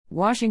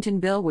Washington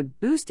bill would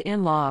boost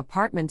in-law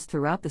apartments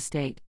throughout the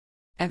state.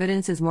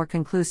 Evidence is more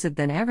conclusive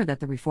than ever that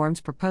the reforms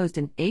proposed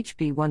in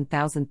HB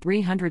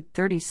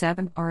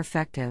 1337 are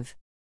effective.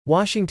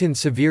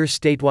 Washington's severe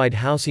statewide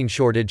housing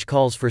shortage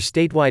calls for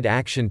statewide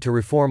action to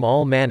reform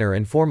all manner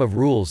and form of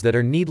rules that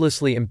are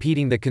needlessly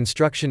impeding the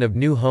construction of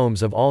new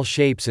homes of all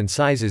shapes and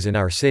sizes in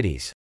our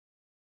cities.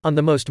 On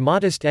the most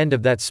modest end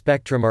of that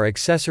spectrum are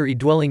accessory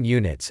dwelling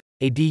units,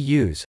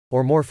 ADUs,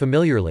 or more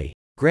familiarly,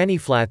 granny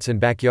flats and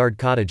backyard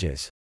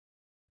cottages.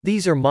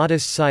 These are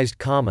modest-sized,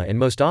 and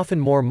most often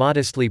more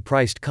modestly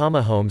priced,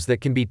 homes that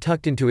can be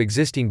tucked into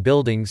existing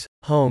buildings,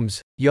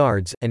 homes,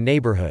 yards, and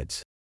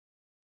neighborhoods.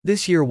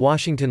 This year,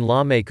 Washington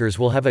lawmakers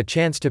will have a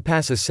chance to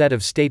pass a set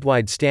of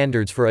statewide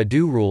standards for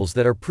ADU rules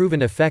that are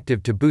proven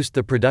effective to boost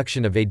the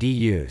production of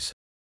ADUs.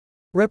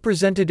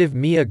 Representative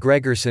Mia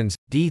Gregerson's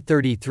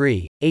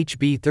D33,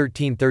 HB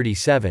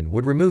 1337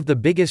 would remove the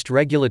biggest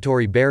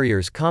regulatory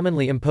barriers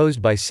commonly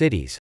imposed by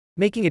cities,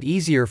 making it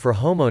easier for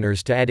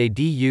homeowners to add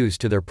ADUs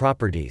to their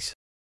properties.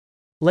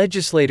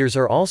 Legislators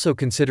are also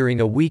considering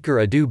a weaker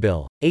ADU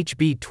bill,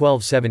 HB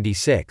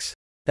 1276,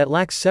 that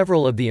lacks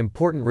several of the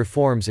important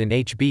reforms in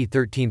HB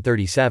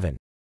 1337.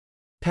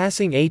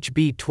 Passing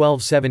HB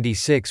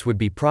 1276 would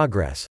be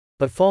progress,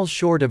 but falls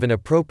short of an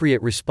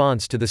appropriate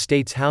response to the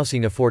state's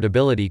housing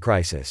affordability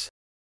crisis.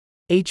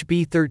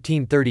 HB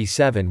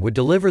 1337 would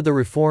deliver the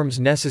reforms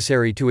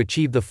necessary to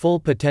achieve the full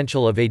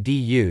potential of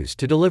ADUs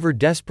to deliver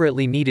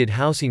desperately needed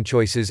housing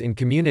choices in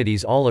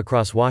communities all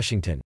across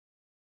Washington.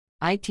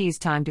 It's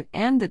time to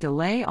end the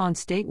delay on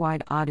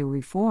statewide ADU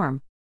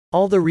reform.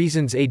 All the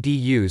reasons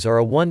ADUs are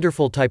a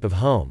wonderful type of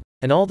home,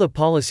 and all the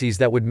policies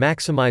that would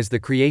maximize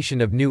the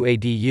creation of new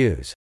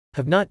ADUs,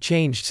 have not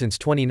changed since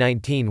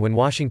 2019 when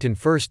Washington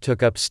first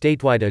took up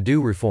statewide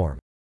ADU reform.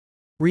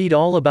 Read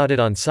all about it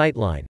on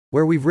Sightline,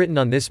 where we've written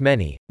on this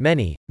many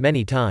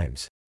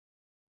times.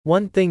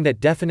 One thing that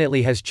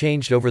definitely has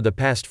changed over the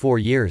past 4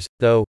 years,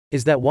 though,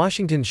 is that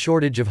Washington's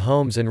shortage of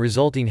homes and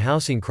resulting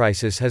housing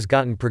crisis has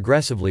gotten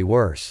progressively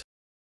worse.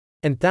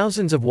 And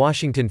thousands of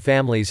Washington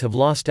families have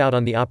lost out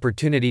on the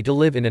opportunity to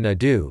live in an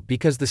ADU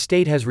because the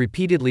state has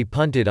repeatedly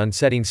punted on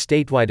setting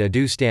statewide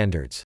ADU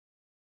standards.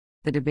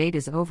 The debate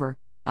is over.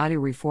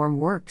 ADU reform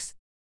works.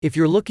 If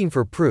you're looking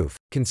for proof,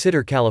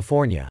 consider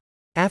California.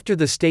 After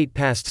the state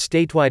passed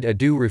statewide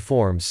ADU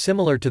reforms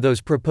similar to those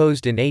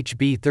proposed in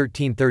HB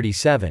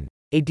 1337,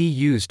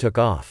 ADUs took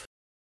off.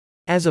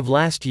 As of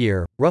last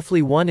year,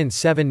 roughly 1 in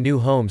 7 new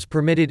homes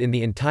permitted in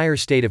the entire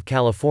state of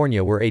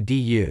California were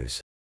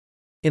ADUs.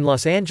 In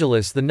Los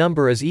Angeles, the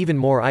number is even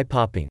more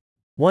eye-popping.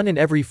 1 in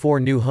every 4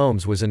 new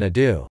homes was an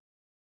ADU.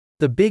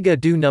 The big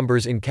ADU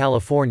numbers in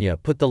California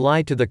put the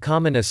lie to the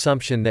common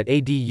assumption that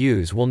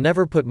ADUs will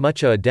never put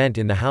much of a dent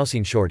in the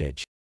housing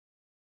shortage.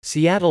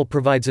 Seattle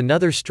provides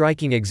another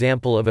striking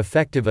example of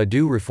effective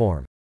ADU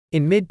reform.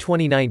 In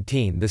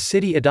mid-2019, the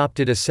city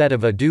adopted a set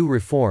of ADU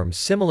reforms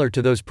similar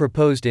to those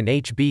proposed in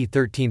HB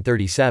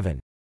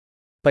 1337.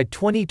 By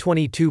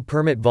 2022,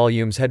 permit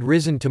volumes had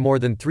risen to more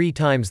than 3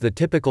 times the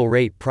typical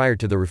rate prior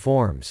to the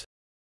reforms.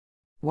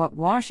 What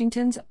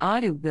Washington's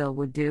ADU bill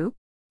would do?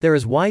 There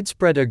is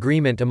widespread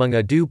agreement among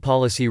ADU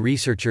policy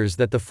researchers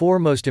that the 4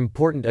 most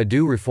important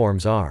ADU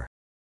reforms are: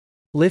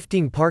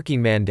 lifting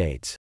parking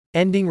mandates,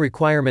 ending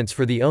requirements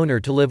for the owner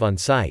to live on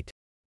site,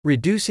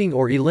 reducing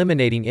or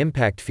eliminating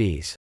impact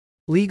fees,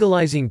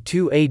 legalizing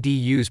 2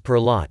 ADUs per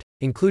lot,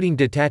 including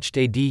detached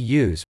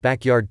ADUs,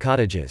 backyard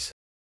cottages.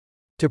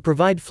 To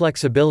provide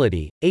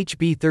flexibility,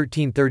 HB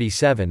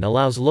 1337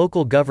 allows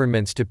local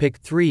governments to pick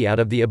 3 out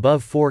of the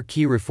above 4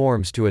 key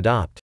reforms to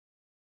adopt.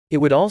 It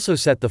would also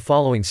set the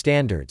following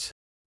standards: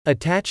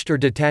 attached or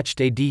detached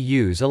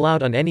ADUs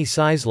allowed on any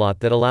size lot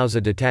that allows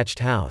a detached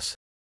house.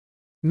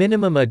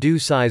 Minimum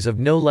ADU size of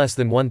no less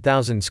than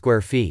 1,000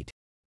 square feet.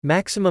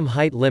 Maximum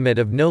height limit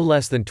of no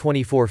less than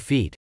 24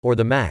 feet, or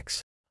the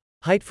max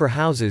height for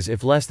houses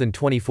if less than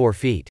 24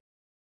 feet.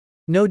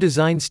 No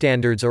design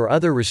standards or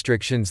other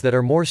restrictions that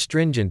are more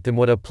stringent than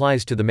what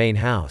applies to the main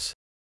house.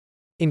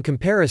 In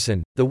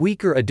comparison, the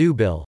weaker ADU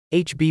bill,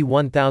 HB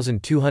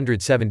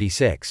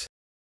 1276,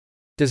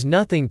 does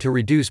nothing to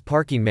reduce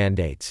parking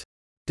mandates,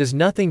 does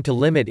nothing to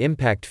limit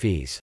impact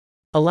fees,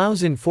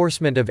 allows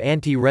enforcement of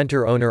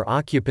anti-renter owner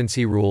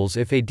occupancy rules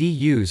if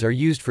ADUs are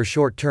used for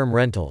short-term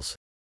rentals,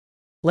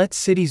 lets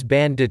cities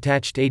ban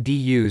detached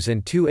ADUs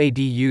and 2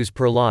 ADUs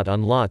per lot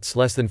on lots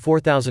less than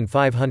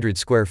 4,500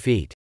 square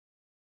feet,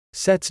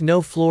 sets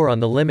no floor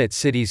on the limit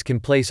cities can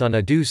place on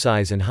ADU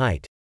size and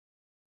height,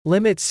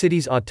 limits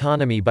cities'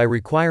 autonomy by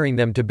requiring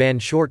them to ban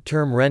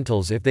short-term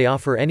rentals if they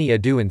offer any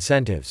ADU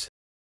incentives.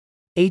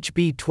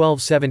 HB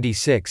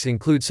 1276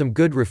 includes some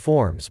good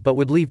reforms but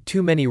would leave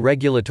too many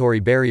regulatory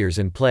barriers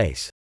in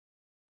place.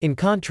 In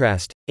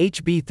contrast,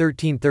 HB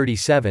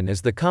 1337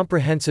 is the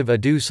comprehensive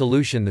ADU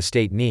solution the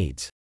state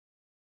needs.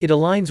 It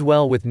aligns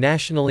well with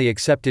nationally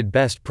accepted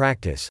best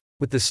practice,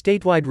 with the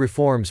statewide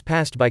reforms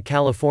passed by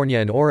California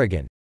and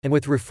Oregon, and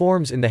with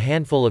reforms in the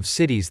handful of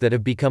cities that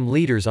have become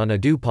leaders on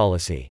ADU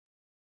policy.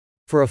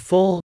 For a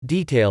full,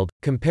 detailed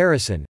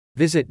comparison,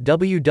 Visit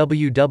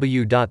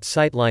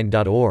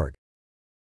www.sightline.org.